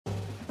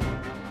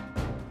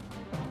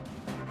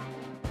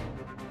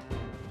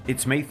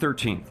It's May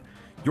 13th.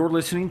 You're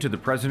listening to the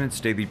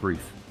President's Daily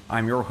Brief.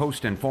 I'm your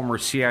host and former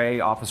CIA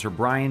officer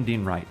Brian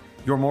Dean Wright.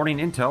 Your morning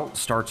intel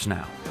starts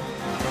now.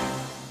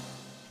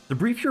 The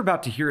brief you're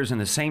about to hear is in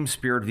the same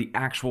spirit of the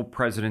actual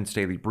President's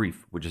Daily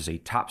Brief, which is a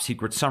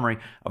top-secret summary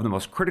of the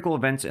most critical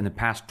events in the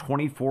past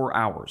 24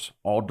 hours,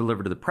 all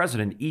delivered to the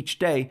President each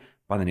day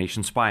by the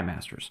nation's spy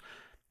masters.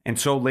 And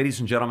so,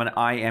 ladies and gentlemen,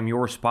 I am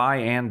your spy,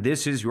 and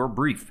this is your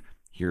brief.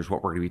 Here's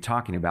what we're going to be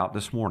talking about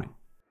this morning.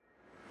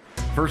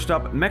 First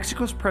up,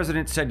 Mexico's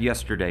president said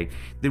yesterday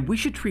that we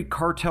should treat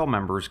cartel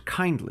members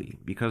kindly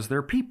because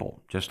they're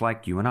people, just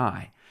like you and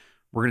I.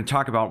 We're going to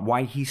talk about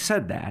why he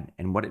said that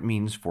and what it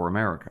means for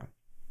America.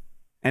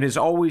 And as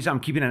always, I'm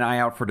keeping an eye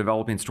out for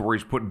developing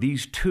stories. Put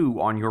these two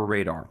on your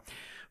radar.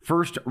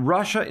 First,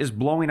 Russia is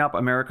blowing up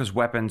America's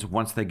weapons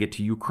once they get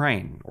to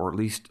Ukraine, or at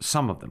least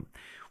some of them.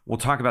 We'll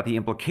talk about the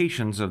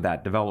implications of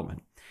that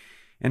development.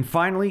 And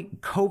finally,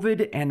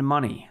 COVID and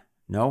money.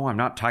 No, I'm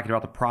not talking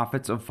about the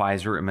profits of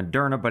Pfizer and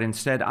Moderna, but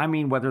instead I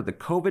mean whether the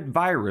COVID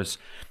virus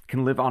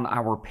can live on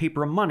our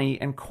paper money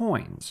and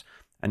coins.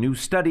 A new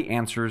study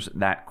answers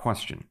that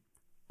question.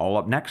 All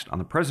up next on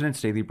the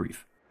President's Daily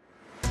Brief.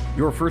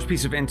 Your first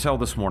piece of intel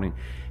this morning.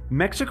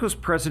 Mexico's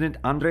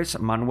President Andrés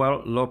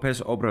Manuel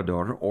López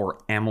Obrador, or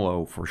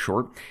AMLO for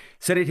short,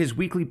 said at his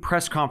weekly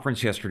press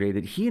conference yesterday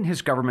that he and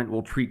his government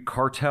will treat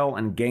cartel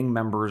and gang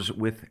members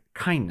with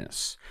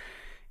kindness.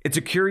 It's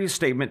a curious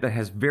statement that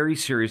has very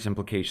serious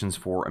implications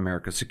for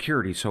America's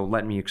security, so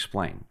let me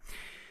explain.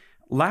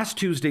 Last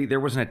Tuesday,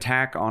 there was an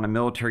attack on a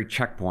military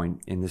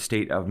checkpoint in the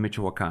state of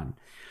Michoacán.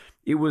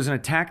 It was an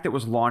attack that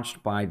was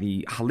launched by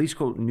the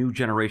Jalisco New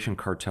Generation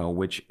Cartel,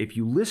 which, if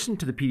you listened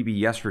to the PDB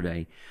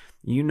yesterday,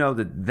 you know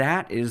that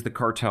that is the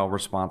cartel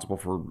responsible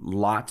for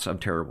lots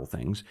of terrible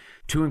things,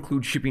 to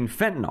include shipping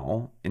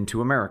fentanyl into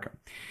America.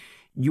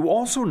 You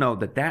also know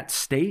that that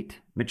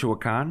state,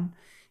 Michoacán,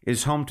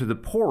 is home to the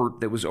port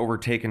that was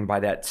overtaken by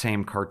that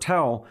same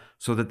cartel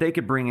so that they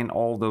could bring in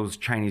all those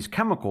Chinese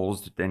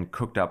chemicals that then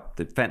cooked up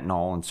the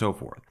fentanyl and so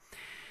forth.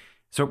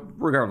 So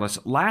regardless,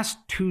 last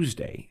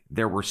Tuesday,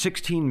 there were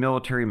 16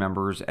 military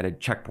members at a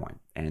checkpoint,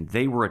 and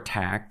they were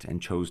attacked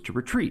and chose to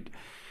retreat.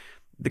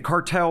 The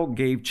cartel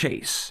gave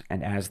chase,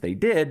 and as they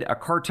did, a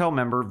cartel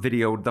member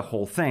videoed the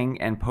whole thing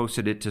and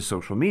posted it to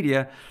social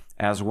media,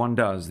 as one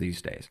does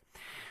these days.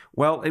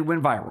 Well, it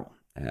went viral.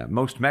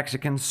 Most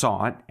Mexicans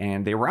saw it,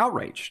 and they were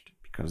outraged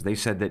because they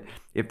said that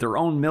if their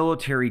own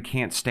military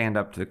can't stand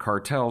up to the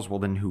cartels, well,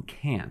 then who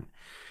can?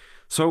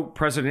 So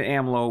President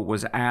AMLO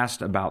was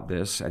asked about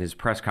this at his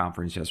press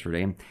conference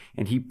yesterday,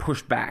 and he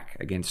pushed back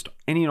against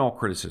any and all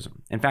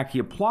criticism. In fact, he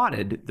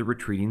applauded the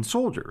retreating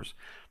soldiers.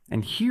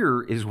 And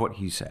here is what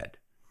he said.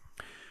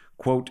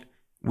 Quote,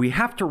 "We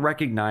have to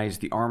recognize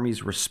the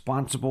Army's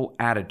responsible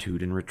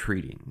attitude in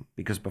retreating,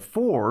 because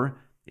before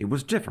it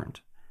was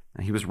different."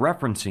 And he was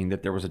referencing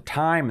that there was a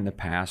time in the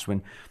past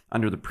when,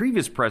 under the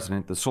previous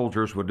president, the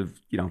soldiers would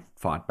have,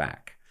 fought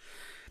back.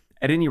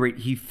 At any rate,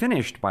 he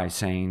finished by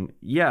saying,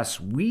 yes,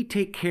 we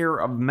take care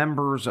of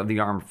members of the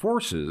armed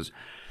forces,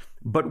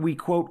 but we,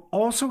 quote,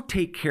 also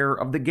take care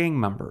of the gang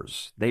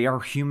members. They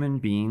are human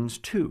beings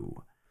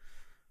too.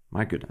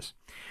 My goodness.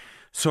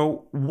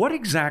 So what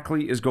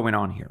exactly is going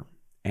on here?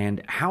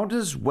 And how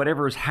does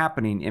whatever is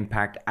happening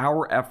impact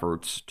our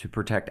efforts to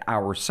protect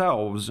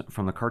ourselves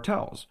from the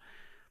cartels?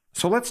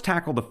 So let's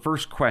tackle the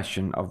first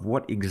question of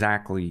what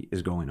exactly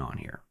is going on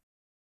here.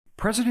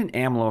 President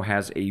AMLO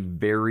has a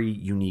very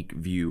unique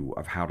view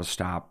of how to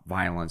stop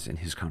violence in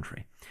his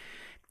country.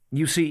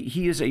 You see,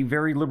 he is a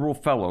very liberal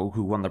fellow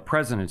who won the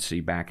presidency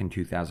back in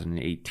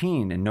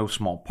 2018 in no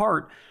small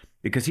part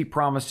because he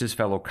promised his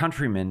fellow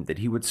countrymen that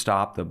he would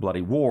stop the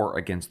bloody war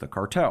against the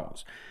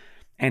cartels.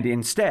 And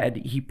instead,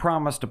 he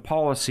promised a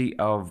policy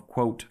of,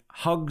 quote,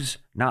 hugs,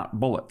 not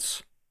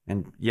bullets.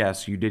 And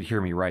yes, you did hear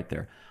me right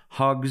there.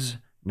 Hugs,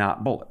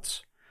 not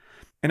bullets.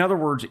 In other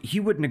words,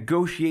 he would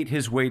negotiate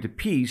his way to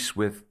peace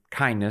with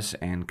kindness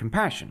and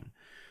compassion.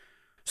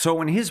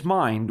 So in his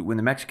mind, when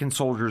the Mexican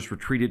soldiers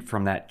retreated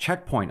from that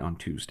checkpoint on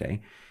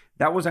Tuesday,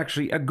 that was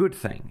actually a good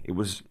thing. It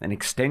was an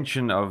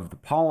extension of the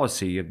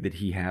policy that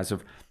he has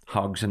of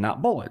hugs and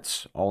not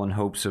bullets, all in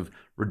hopes of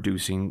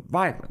reducing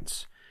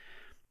violence.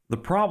 The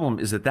problem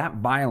is that that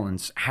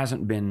violence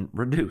hasn't been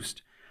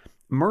reduced.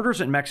 Murders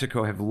in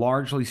Mexico have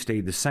largely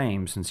stayed the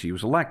same since he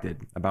was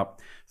elected,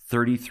 about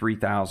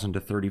 33,000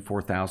 to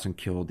 34,000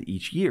 killed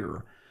each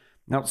year.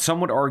 Now, some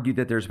would argue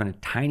that there's been a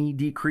tiny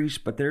decrease,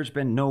 but there's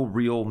been no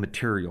real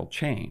material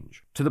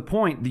change. To the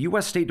point, the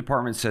U.S. State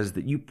Department says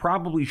that you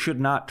probably should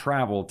not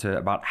travel to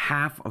about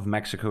half of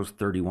Mexico's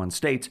 31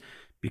 states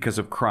because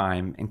of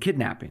crime and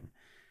kidnapping.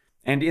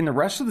 And in the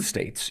rest of the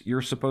states,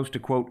 you're supposed to,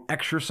 quote,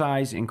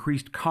 exercise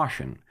increased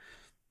caution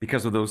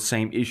because of those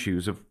same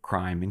issues of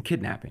crime and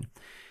kidnapping.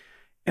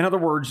 In other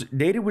words,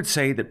 data would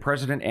say that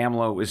President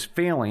AMLO is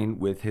failing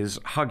with his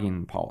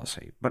hugging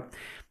policy. But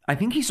I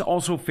think he's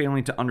also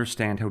failing to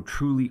understand how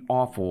truly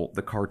awful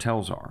the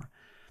cartels are.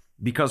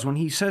 Because when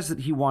he says that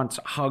he wants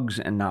hugs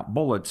and not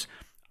bullets,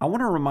 I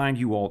want to remind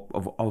you all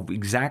of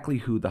exactly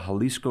who the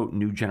Jalisco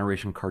New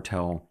Generation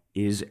Cartel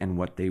is and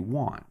what they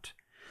want.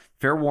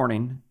 Fair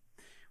warning,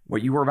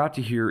 what you are about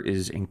to hear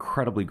is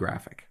incredibly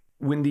graphic.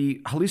 When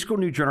the Jalisco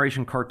New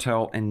Generation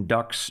Cartel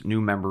inducts new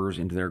members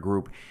into their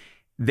group,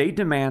 they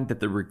demand that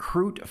the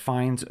recruit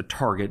finds a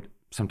target,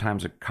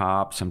 sometimes a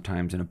cop,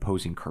 sometimes an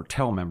opposing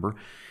cartel member,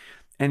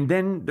 and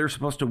then they're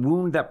supposed to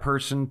wound that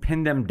person,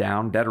 pin them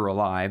down, dead or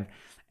alive,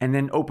 and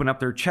then open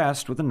up their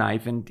chest with a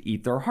knife and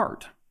eat their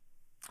heart.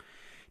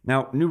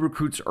 Now, new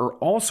recruits are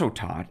also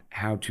taught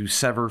how to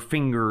sever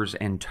fingers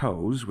and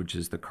toes, which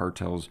is the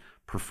cartel's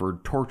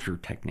preferred torture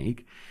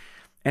technique,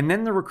 and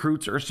then the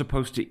recruits are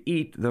supposed to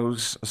eat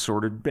those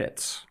assorted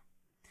bits.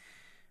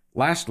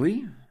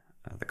 Lastly,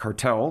 the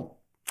cartel,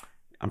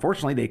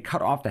 unfortunately, they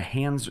cut off the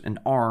hands and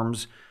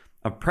arms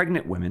of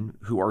pregnant women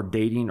who are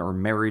dating or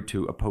married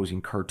to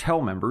opposing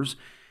cartel members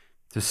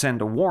to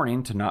send a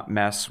warning to not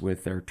mess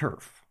with their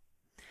turf.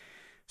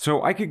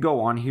 So I could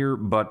go on here,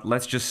 but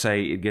let's just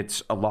say it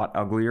gets a lot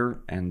uglier,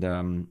 and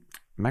I'm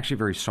actually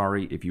very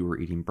sorry if you were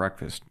eating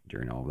breakfast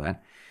during all of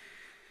that.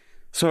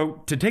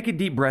 So to take a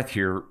deep breath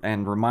here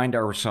and remind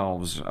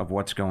ourselves of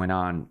what's going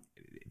on,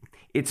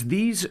 it's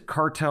these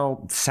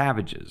cartel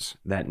savages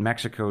that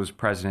Mexico's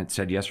president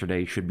said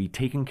yesterday should be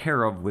taken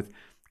care of with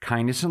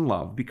kindness and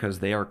love because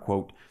they are,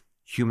 quote,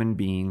 human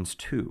beings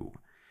too.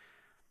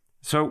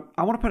 So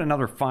I want to put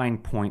another fine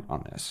point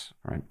on this,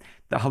 right?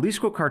 The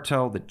Jalisco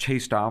cartel that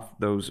chased off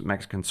those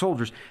Mexican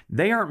soldiers,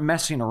 they aren't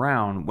messing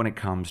around when it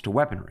comes to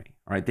weaponry,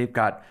 right? They've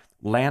got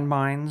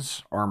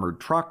landmines,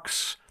 armored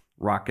trucks,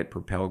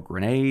 rocket-propelled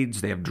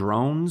grenades. They have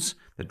drones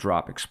that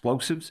drop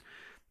explosives.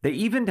 They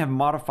even have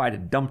modified a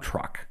dump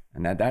truck,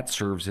 and that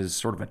serves as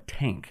sort of a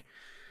tank.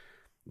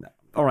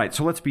 All right,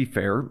 so let's be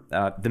fair.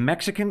 The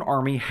Mexican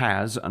army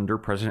has, under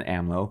President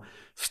AMLO,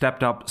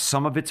 stepped up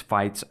some of its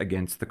fights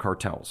against the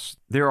cartels.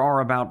 There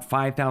are about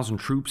 5,000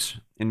 troops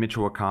in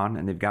Michoacan,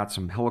 and they've got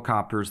some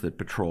helicopters that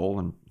patrol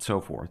and so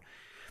forth.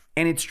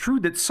 And it's true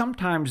that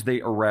sometimes they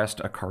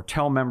arrest a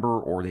cartel member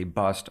or they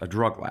bust a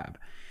drug lab.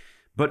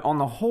 But on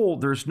the whole,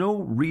 there's no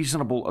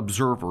reasonable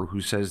observer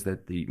who says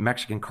that the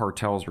Mexican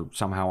cartels are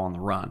somehow on the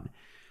run.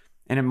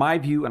 And in my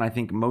view, and I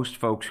think most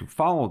folks who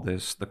follow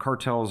this, the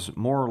cartels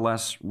more or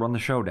less run the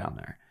show down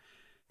there.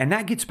 And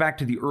that gets back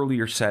to the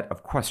earlier set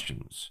of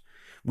questions.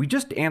 We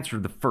just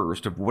answered the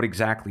first of what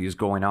exactly is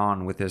going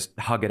on with this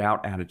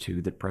hug-it-out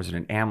attitude that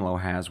President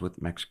AMLO has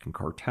with Mexican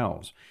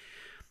cartels.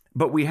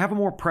 But we have a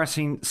more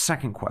pressing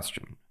second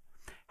question.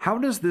 How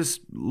does this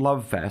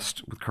love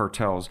fest with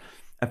cartels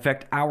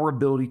affect our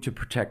ability to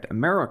protect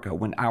America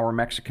when our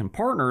Mexican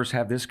partners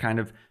have this kind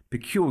of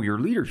peculiar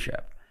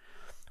leadership?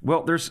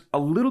 Well, there's a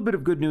little bit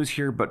of good news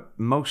here, but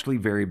mostly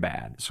very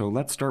bad. So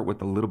let's start with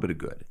a little bit of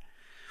good.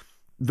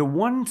 The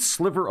one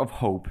sliver of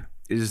hope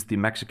is the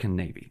Mexican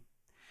Navy.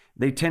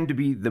 They tend to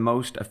be the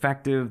most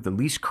effective, the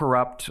least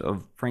corrupt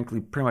of, frankly,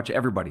 pretty much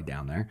everybody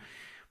down there.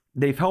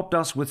 They've helped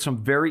us with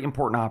some very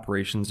important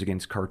operations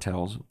against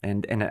cartels,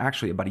 and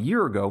actually about a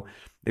year ago,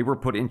 they were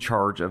put in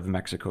charge of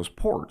Mexico's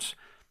ports,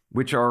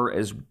 which are,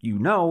 as you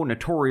know,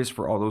 notorious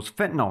for all those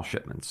fentanyl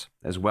shipments,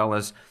 as well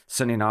as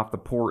sending off the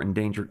poor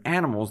endangered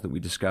animals that we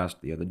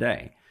discussed the other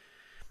day.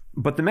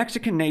 But the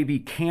Mexican Navy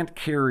can't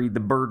carry the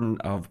burden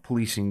of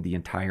policing the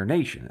entire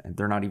nation, and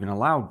they're not even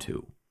allowed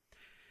to.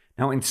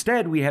 Now,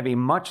 instead, we have a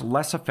much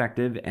less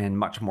effective and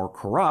much more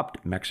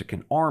corrupt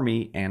Mexican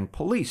army and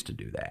police to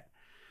do that.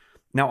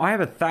 Now, I have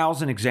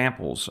 1,000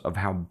 examples of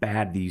how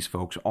bad these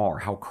folks are,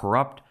 how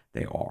corrupt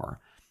they are.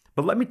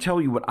 But let me tell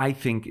you what I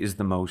think is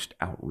the most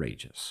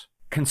outrageous.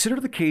 Consider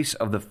the case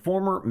of the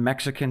former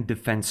Mexican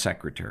Defense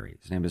Secretary.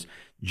 His name is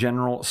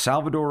General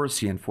Salvador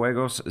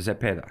Cienfuegos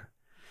Zepeda.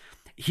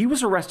 He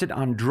was arrested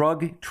on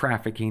drug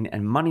trafficking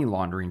and money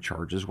laundering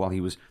charges while he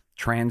was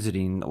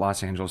transiting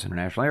Los Angeles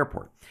International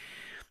Airport.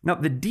 Now,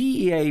 the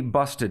DEA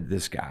busted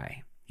this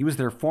guy. He was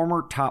their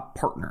former top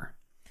partner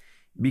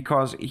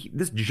because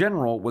this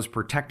general was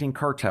protecting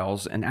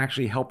cartels and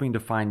actually helping to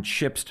find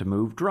ships to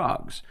move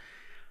drugs.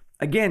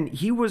 Again,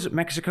 he was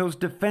Mexico's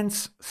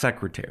defense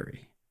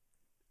secretary.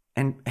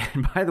 And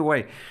by the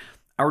way,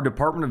 our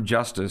Department of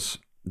Justice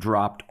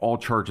dropped all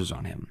charges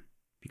on him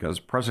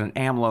because President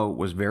AMLO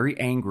was very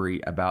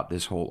angry about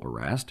this whole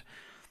arrest.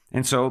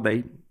 And so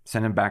they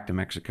sent him back to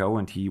Mexico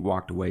and he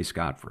walked away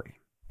scot-free.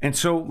 And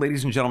so,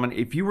 ladies and gentlemen,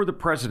 if you were the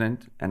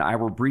president and I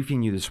were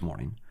briefing you this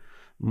morning,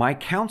 my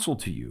counsel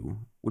to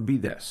you would be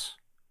this.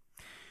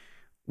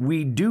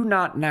 We do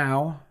not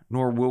now,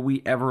 nor will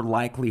we ever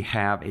likely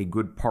have a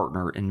good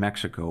partner in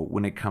Mexico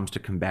when it comes to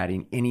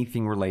combating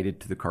anything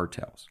related to the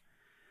cartels.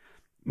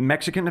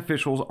 Mexican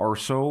officials are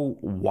so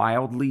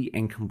wildly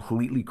and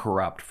completely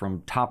corrupt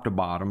from top to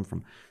bottom,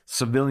 from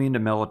civilian to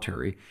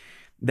military,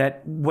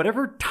 that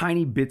whatever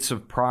tiny bits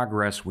of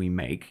progress we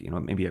make,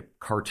 maybe a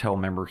cartel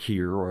member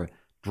here or a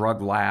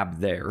drug lab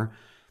there,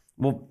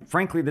 well,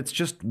 frankly, that's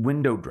just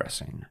window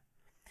dressing.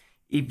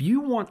 If you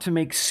want to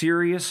make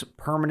serious,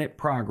 permanent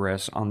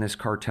progress on this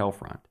cartel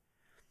front,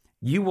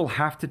 you will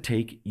have to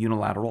take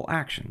unilateral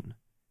action.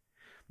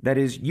 That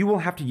is, you will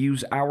have to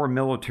use our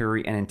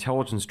military and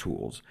intelligence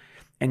tools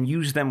and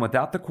use them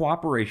without the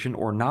cooperation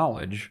or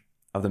knowledge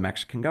of the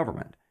Mexican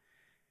government.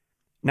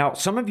 Now,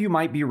 some of you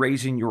might be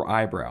raising your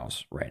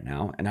eyebrows right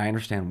now, and I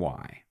understand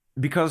why.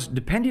 Because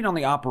depending on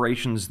the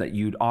operations that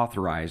you'd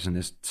authorize in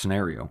this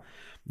scenario,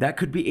 that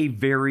could be a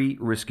very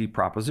risky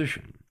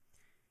proposition.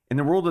 In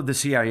the world of the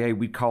CIA,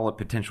 we'd call it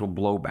potential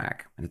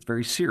blowback, and it's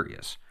very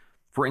serious.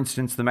 For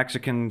instance, the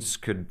Mexicans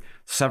could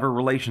sever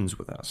relations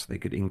with us. They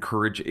could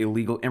encourage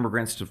illegal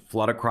immigrants to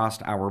flood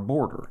across our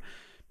border.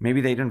 Maybe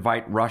they'd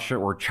invite Russia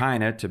or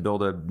China to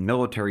build a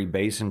military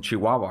base in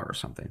Chihuahua or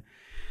something.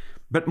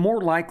 But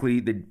more likely,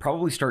 they'd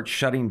probably start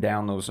shutting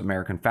down those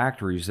American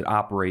factories that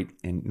operate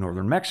in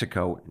northern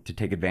Mexico to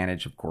take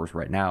advantage, of course,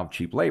 right now, of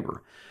cheap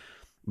labor.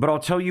 But I'll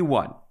tell you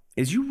what,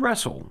 as you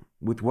wrestle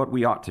with what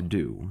we ought to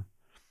do,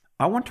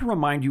 I want to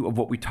remind you of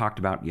what we talked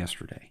about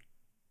yesterday.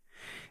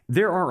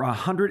 There are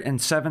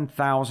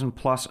 107,000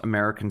 plus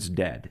Americans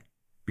dead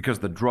because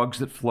of the drugs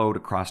that flowed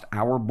across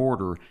our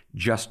border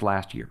just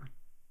last year.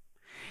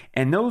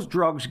 And those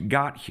drugs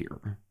got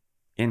here,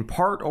 in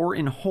part or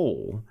in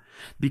whole,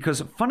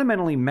 because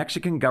fundamentally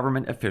Mexican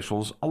government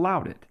officials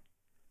allowed it,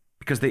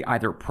 because they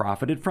either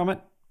profited from it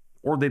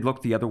or they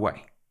looked the other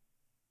way.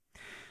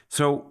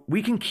 So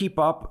we can keep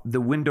up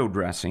the window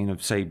dressing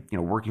of, say,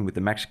 working with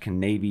the Mexican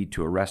Navy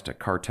to arrest a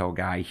cartel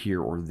guy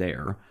here or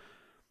there,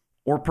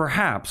 or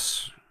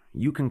perhaps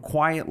you can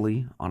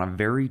quietly, on a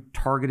very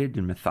targeted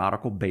and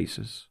methodical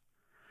basis,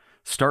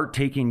 start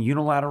taking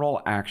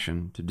unilateral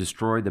action to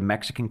destroy the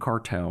Mexican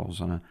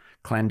cartels on a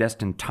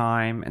clandestine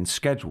time and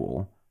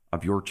schedule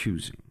of your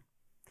choosing.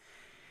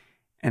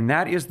 And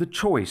that is the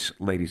choice,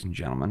 ladies and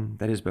gentlemen,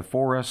 that is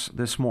before us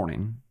this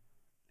morning,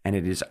 and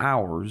it is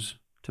ours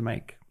to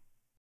make.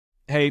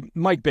 Hey,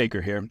 Mike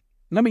Baker here.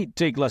 Let me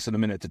take less than a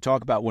minute to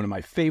talk about one of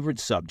my favorite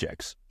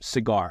subjects,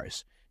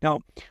 cigars.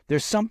 Now,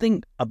 there's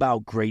something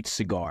about great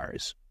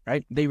cigars,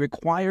 right? They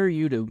require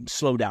you to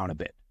slow down a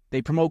bit.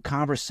 They promote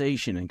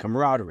conversation and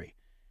camaraderie.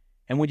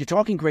 And when you're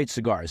talking great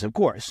cigars, of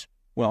course,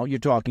 well, you're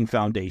talking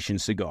Foundation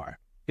Cigar.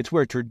 It's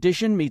where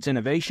tradition meets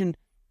innovation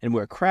and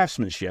where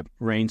craftsmanship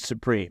reigns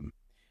supreme.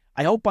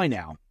 I hope by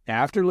now,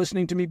 after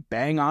listening to me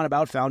bang on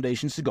about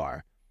Foundation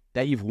Cigar,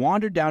 that you've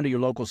wandered down to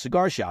your local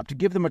cigar shop to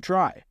give them a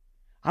try.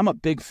 I'm a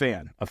big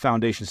fan of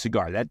Foundation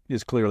Cigar, that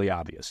is clearly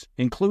obvious,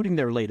 including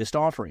their latest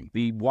offering,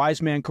 the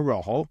Wise Man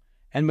Corojo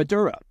and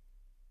Madura.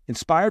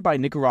 Inspired by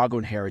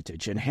Nicaraguan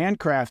heritage and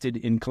handcrafted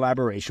in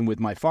collaboration with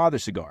My Father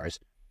Cigars,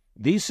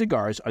 these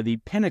cigars are the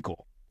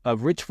pinnacle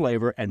of rich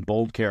flavor and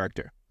bold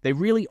character. They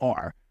really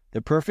are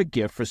the perfect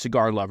gift for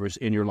cigar lovers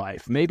in your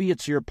life. Maybe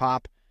it's your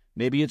pop,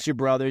 maybe it's your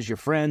brothers, your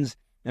friends,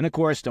 and of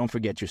course, don't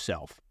forget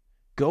yourself.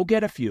 Go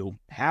get a few,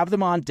 have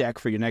them on deck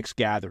for your next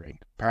gathering,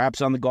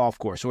 perhaps on the golf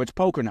course or it's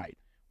poker night,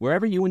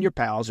 wherever you and your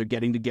pals are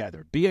getting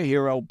together. Be a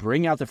hero,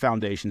 bring out the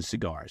Foundation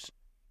Cigars.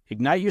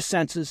 Ignite your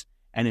senses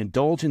and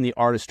indulge in the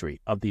artistry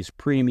of these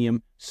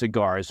premium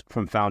cigars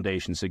from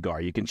Foundation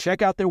Cigar. You can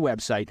check out their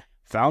website,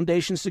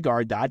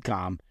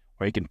 foundationcigar.com,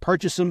 or you can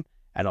purchase them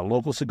at a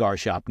local cigar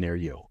shop near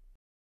you.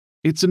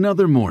 It's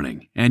another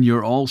morning, and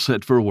you're all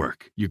set for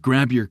work. You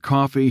grab your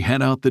coffee,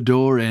 head out the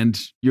door, and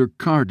your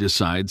car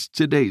decides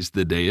today's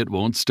the day it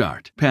won't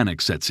start.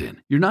 Panic sets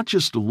in. You're not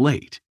just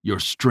late, you're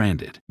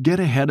stranded.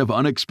 Get ahead of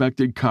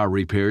unexpected car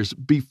repairs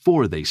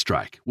before they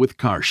strike with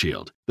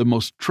CarShield, the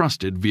most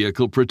trusted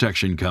vehicle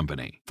protection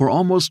company. For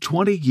almost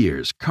 20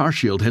 years,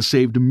 CarShield has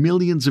saved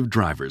millions of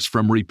drivers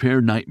from repair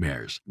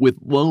nightmares with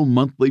low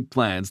monthly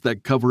plans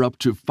that cover up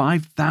to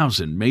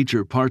 5,000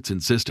 major parts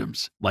and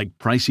systems, like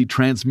pricey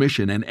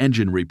transmission and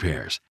engine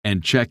repairs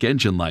and check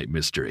engine light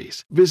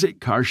mysteries.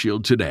 Visit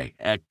CarShield today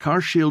at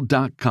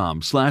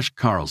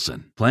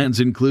carshield.com/Carlson.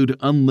 Plans include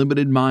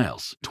unlimited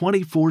miles,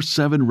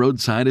 24/7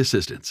 roadside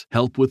assistance,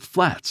 help with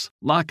flats,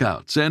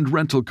 lockouts, and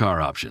rental car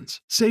options.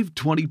 Save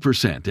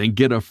 20% and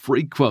get a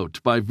free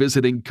quote by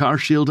visiting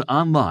CarShield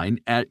online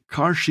at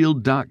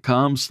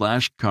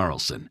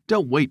carshield.com/Carlson.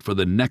 Don't wait for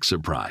the next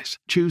surprise.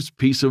 Choose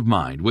peace of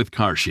mind with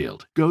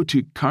CarShield. Go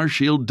to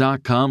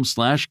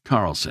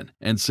carshield.com/Carlson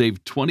and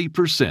save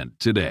 20%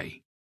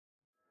 today.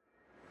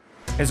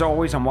 As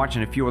always, I'm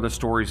watching a few other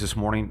stories this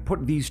morning.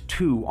 Put these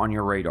two on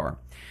your radar.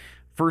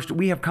 First,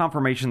 we have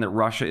confirmation that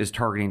Russia is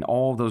targeting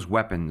all of those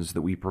weapons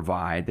that we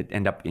provide that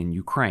end up in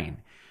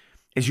Ukraine.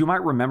 As you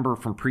might remember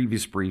from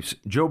previous briefs,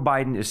 Joe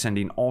Biden is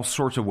sending all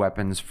sorts of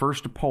weapons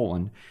first to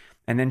Poland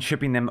and then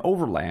shipping them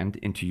overland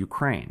into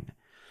Ukraine.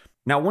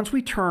 Now, once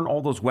we turn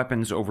all those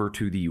weapons over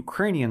to the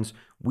Ukrainians,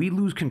 we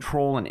lose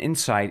control and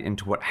insight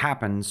into what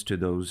happens to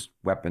those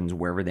weapons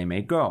wherever they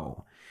may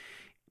go.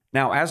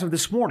 Now, as of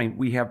this morning,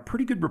 we have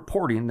pretty good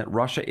reporting that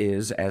Russia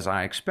is, as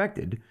I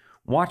expected,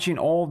 watching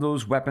all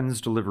those weapons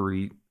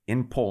delivery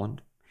in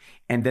Poland,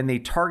 and then they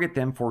target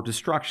them for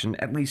destruction,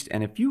 at least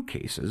in a few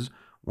cases,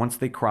 once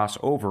they cross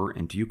over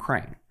into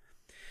Ukraine.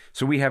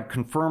 So we have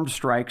confirmed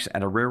strikes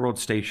at a railroad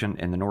station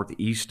in the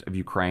northeast of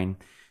Ukraine,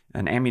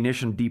 an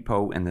ammunition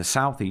depot in the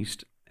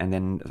southeast, and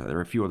then there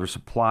are a few other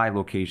supply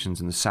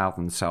locations in the south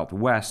and the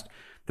southwest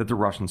that the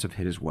Russians have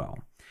hit as well.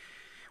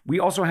 We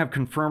also have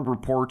confirmed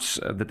reports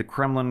that the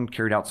Kremlin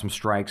carried out some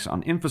strikes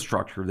on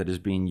infrastructure that is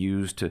being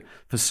used to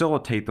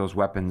facilitate those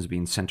weapons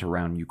being sent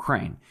around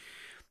Ukraine.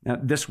 Now,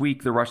 this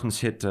week, the Russians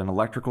hit an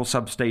electrical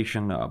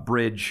substation, a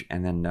bridge,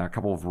 and then a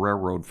couple of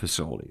railroad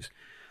facilities.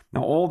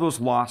 Now, all those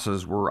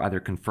losses were either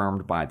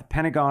confirmed by the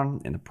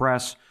Pentagon in the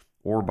press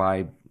or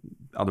by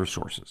other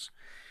sources.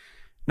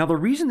 Now, the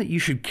reason that you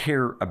should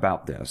care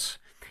about this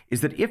is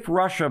that if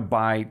Russia,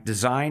 by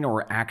design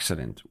or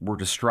accident, were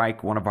to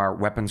strike one of our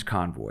weapons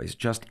convoys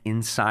just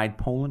inside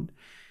Poland,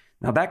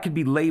 now that could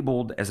be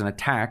labeled as an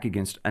attack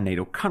against a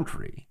NATO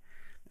country.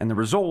 And the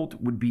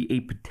result would be a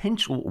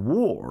potential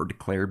war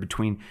declared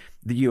between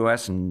the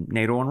U.S. and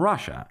NATO and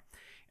Russia.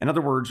 In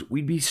other words,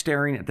 we'd be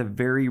staring at the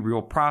very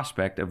real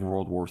prospect of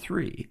World War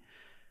III.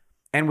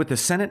 And with the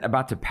Senate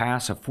about to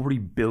pass a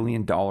 $40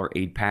 billion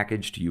aid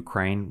package to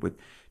Ukraine, with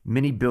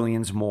many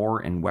billions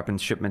more in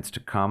weapons shipments to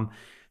come,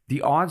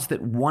 the odds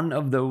that one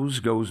of those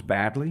goes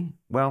badly,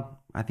 well,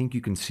 I think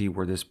you can see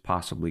where this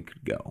possibly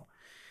could go.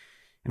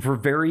 And for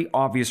very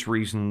obvious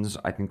reasons,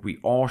 I think we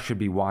all should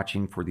be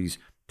watching for these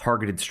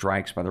targeted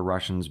strikes by the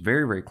Russians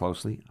very, very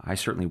closely. I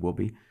certainly will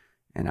be,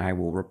 and I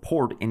will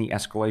report any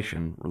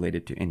escalation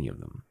related to any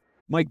of them.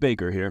 Mike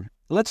Baker here.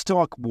 Let's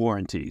talk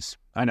warranties.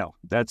 I know,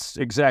 that's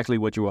exactly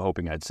what you were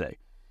hoping I'd say.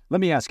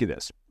 Let me ask you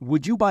this.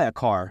 Would you buy a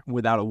car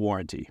without a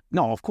warranty?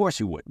 No, of course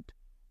you wouldn't.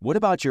 What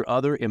about your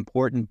other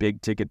important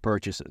big-ticket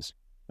purchases?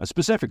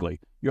 Specifically,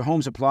 your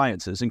home's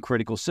appliances and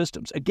critical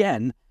systems.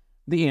 Again,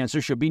 the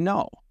answer should be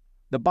no.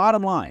 The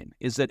bottom line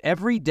is that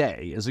every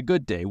day is a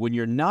good day when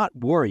you're not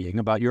worrying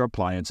about your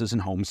appliances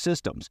and home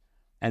systems.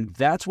 And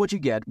that's what you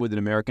get with an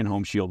American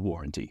Home Shield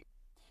warranty.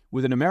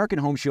 With an American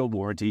Home Shield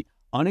warranty,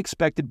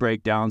 unexpected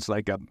breakdowns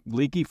like a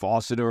leaky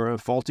faucet or a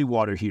faulty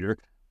water heater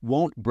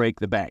won't break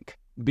the bank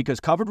because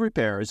covered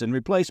repairs and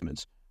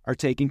replacements are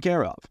taken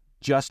care of,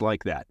 just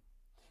like that.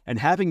 And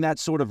having that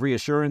sort of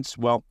reassurance,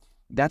 well,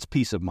 that's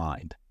peace of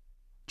mind.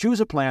 Choose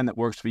a plan that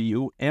works for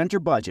you and your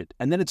budget,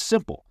 and then it's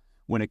simple.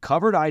 When a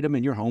covered item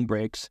in your home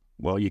breaks,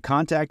 well, you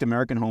contact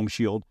American Home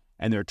Shield,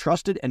 and their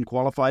trusted and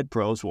qualified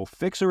pros will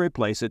fix or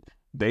replace it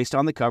based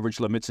on the coverage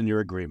limits in your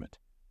agreement.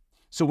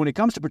 So when it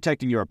comes to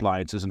protecting your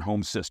appliances and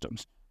home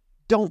systems,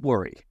 don't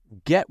worry.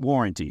 Get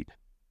warrantied.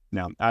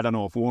 Now, I don't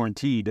know if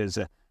warrantied is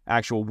an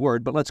actual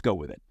word, but let's go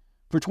with it.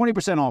 For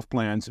 20% off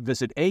plans,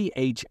 visit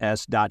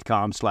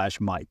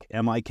ahs.com/Mike,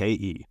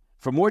 M-I-K-E.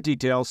 For more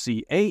details,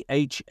 see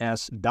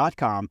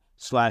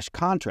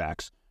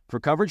ahs.com/contracts for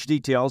coverage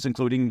details,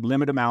 including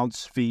limit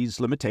amounts,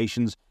 fees,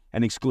 limitations,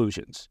 and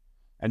exclusions.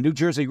 And New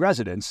Jersey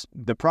residents,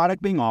 the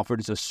product being offered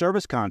is a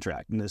service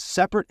contract and is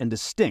separate and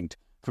distinct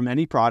from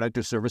any product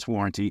or service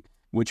warranty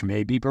which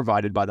may be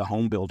provided by the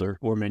home builder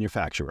or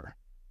manufacturer.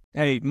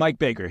 Hey, Mike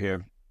Baker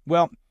here.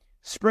 Well,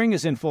 spring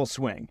is in full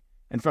swing,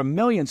 and for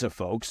millions of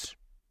folks,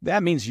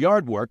 that means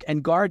yard work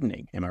and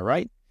gardening, am I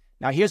right?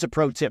 Now here's a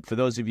pro tip for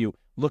those of you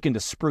looking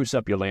to spruce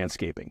up your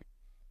landscaping.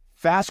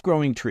 Fast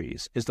Growing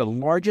Trees is the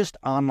largest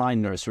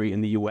online nursery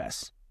in the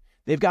U.S.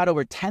 They've got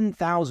over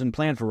 10,000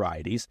 plant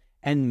varieties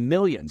and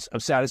millions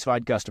of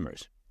satisfied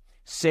customers.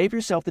 Save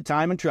yourself the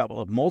time and trouble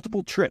of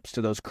multiple trips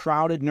to those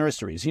crowded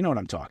nurseries. You know what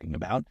I'm talking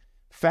about.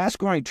 Fast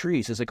Growing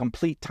Trees is a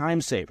complete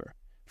time saver.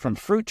 From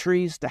fruit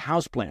trees to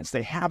houseplants,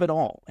 they have it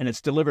all, and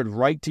it's delivered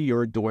right to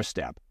your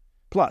doorstep.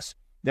 Plus,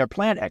 their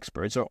plant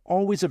experts are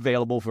always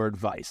available for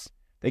advice.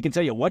 They can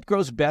tell you what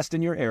grows best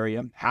in your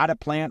area, how to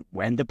plant,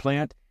 when to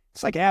plant.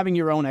 It's like having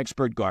your own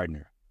expert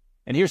gardener.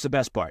 And here's the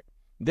best part.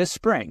 This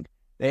spring,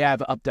 they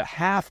have up to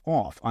half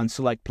off on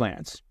select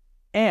plants.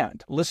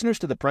 And listeners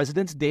to the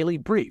President's Daily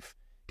Brief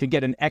can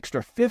get an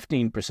extra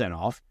 15%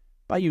 off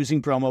by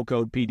using promo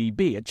code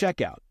PDB at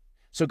checkout.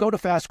 So go to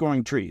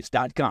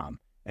fastgrowingtrees.com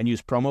and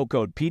use promo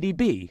code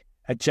PDB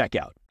at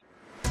checkout.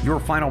 Your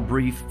final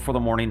brief for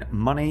the morning,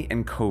 money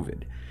and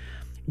COVID.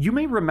 You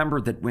may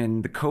remember that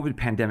when the COVID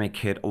pandemic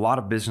hit, a lot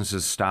of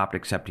businesses stopped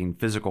accepting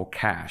physical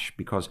cash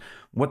because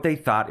what they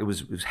thought it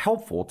was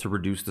helpful to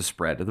reduce the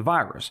spread of the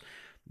virus.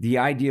 The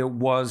idea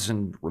was,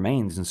 and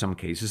remains in some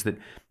cases, that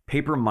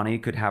paper money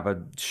could have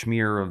a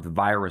smear of the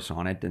virus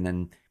on it, and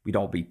then we'd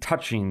all be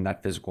touching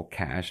that physical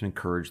cash and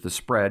encourage the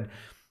spread,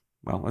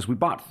 well, as we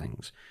bought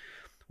things.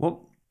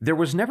 Well, there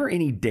was never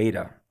any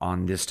data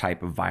on this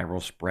type of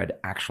viral spread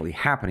actually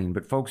happening,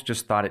 but folks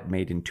just thought it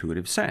made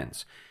intuitive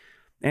sense.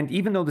 And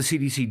even though the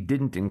CDC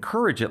didn't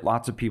encourage it,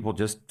 lots of people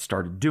just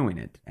started doing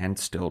it and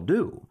still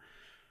do.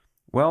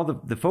 Well,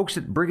 the folks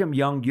at Brigham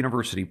Young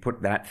University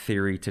put that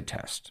theory to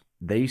test.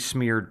 They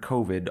smeared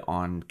COVID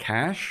on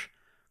cash,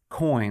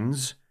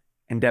 coins,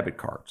 and debit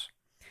cards.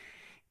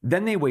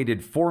 Then they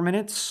waited 4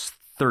 minutes,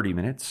 30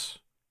 minutes,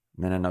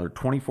 and then another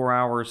 24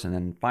 hours, and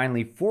then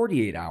finally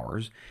 48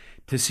 hours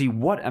to see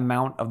what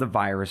amount of the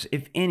virus,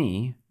 if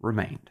any,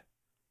 remained.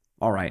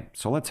 All right,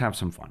 so let's have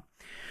some fun.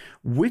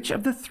 Which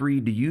of the three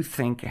do you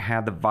think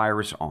had the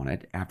virus on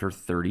it after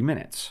 30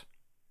 minutes?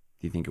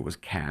 Do you think it was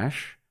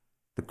cash,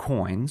 the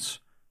coins,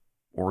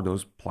 or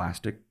those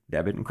plastic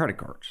debit and credit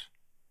cards?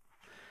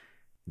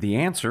 The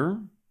answer,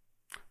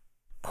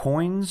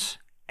 coins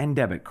and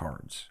debit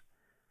cards.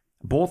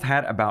 Both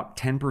had about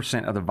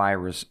 10% of the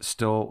virus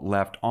still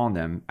left on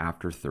them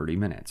after 30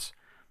 minutes.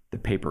 The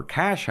paper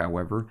cash,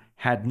 however,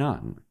 had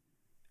none.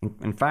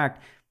 In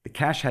fact, the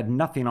cash had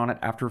nothing on it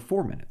after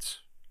 4 minutes.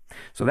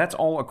 So that's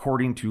all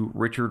according to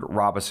Richard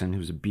Robison,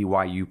 who's a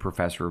BYU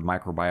professor of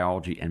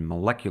microbiology and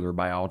molecular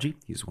biology.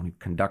 He's the one who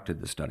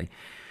conducted the study.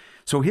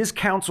 So his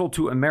counsel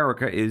to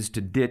America is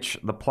to ditch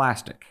the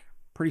plastic.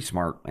 Pretty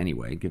smart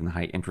anyway, given the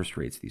high interest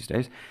rates these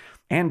days.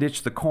 And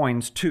ditch the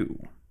coins too.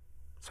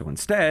 So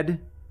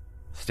instead,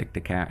 stick to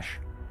cash.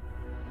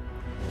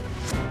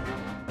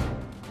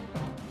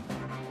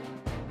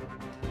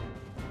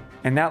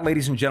 And that,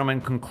 ladies and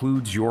gentlemen,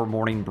 concludes your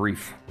morning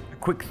brief. A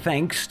quick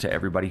thanks to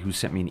everybody who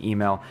sent me an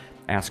email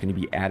asking to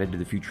be added to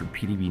the future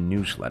PDB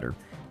newsletter,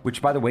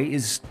 which, by the way,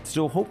 is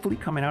still hopefully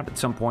coming out at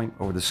some point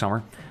over the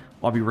summer.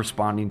 I'll be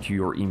responding to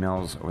your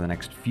emails over the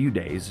next few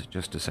days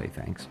just to say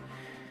thanks.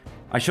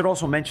 I should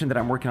also mention that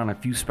I'm working on a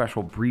few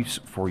special briefs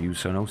for you,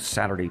 so no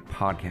Saturday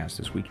podcast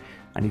this week.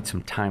 I need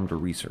some time to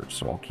research,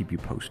 so I'll keep you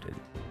posted.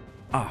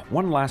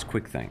 One last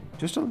quick thing.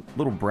 Just a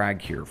little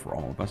brag here for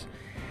all of us.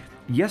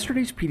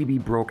 Yesterday's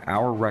PDB broke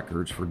our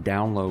records for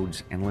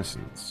downloads and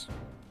listens.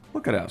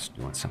 Look at us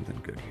doing something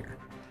good here.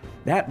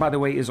 That, by the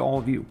way, is all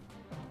of you.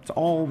 It's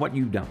all what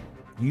you've done.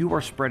 You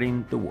are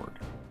spreading the word.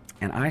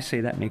 And I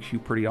say that makes you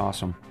pretty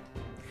awesome.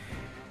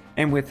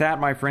 And with that,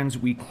 my friends,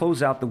 we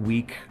close out the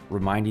week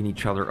reminding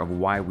each other of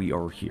why we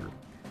are here,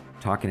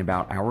 talking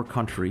about our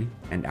country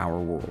and our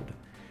world.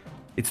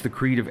 It's the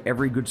creed of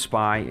every good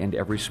spy and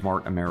every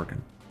smart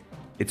American.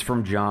 It's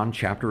from John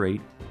chapter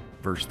 8,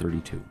 verse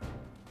 32.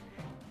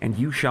 And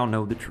you shall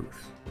know the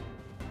truth,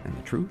 and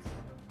the truth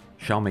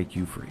shall make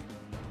you free.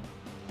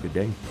 Good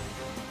day.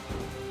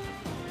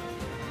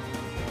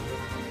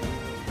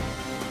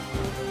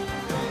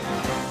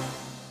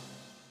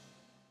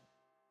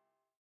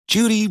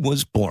 Judy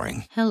was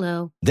boring.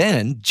 Hello.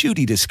 Then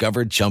Judy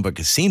discovered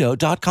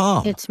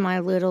ChumbaCasino.com. It's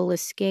my little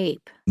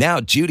escape. Now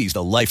Judy's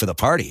the life of the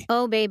party.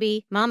 Oh,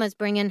 baby, mama's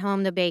bringing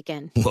home the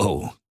bacon.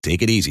 Whoa,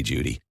 take it easy,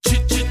 Judy.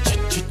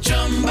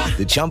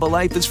 The Chumba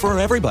life is for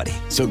everybody.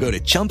 So go to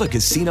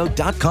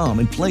ChumbaCasino.com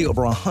and play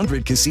over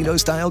 100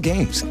 casino-style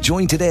games.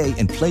 Join today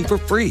and play for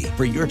free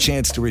for your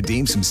chance to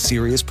redeem some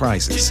serious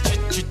prizes.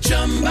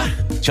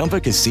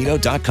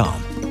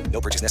 ChumbaCasino.com. No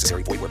purchase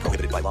necessary. Void where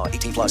prohibited by law.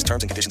 18 plus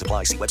terms and conditions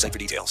apply. See website for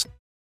details.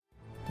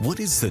 What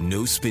is the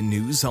No Spin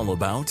News all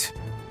about?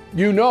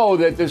 You know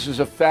that this is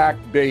a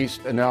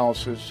fact-based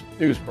analysis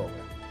news program.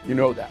 You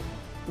know that.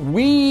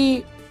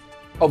 We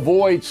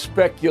avoid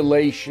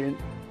speculation.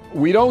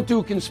 We don't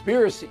do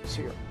conspiracies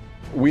here.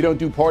 We don't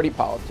do party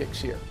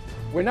politics here.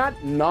 We're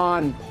not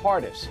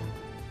nonpartisan.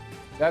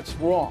 That's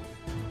wrong.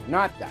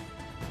 Not that.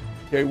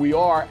 Okay, we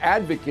are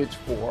advocates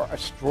for a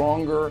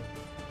stronger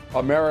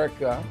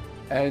America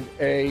and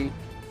a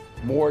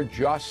more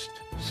just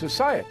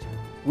society.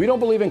 We don't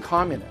believe in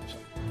communism.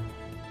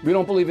 We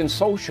don't believe in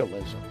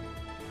socialism.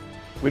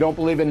 We don't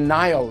believe in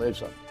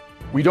nihilism.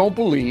 We don't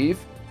believe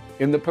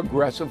in the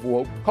progressive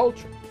woke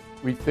culture.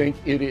 We think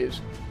it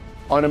is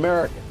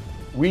un-American.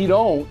 We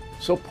don't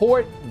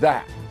support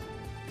that.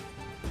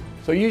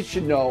 So you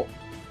should know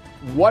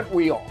what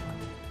we are,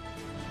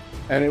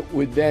 and it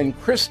would then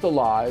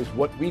crystallize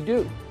what we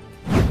do.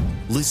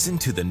 Listen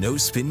to the No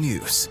Spin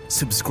News.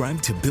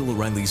 Subscribe to Bill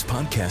O'Reilly's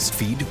podcast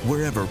feed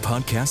wherever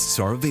podcasts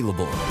are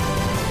available.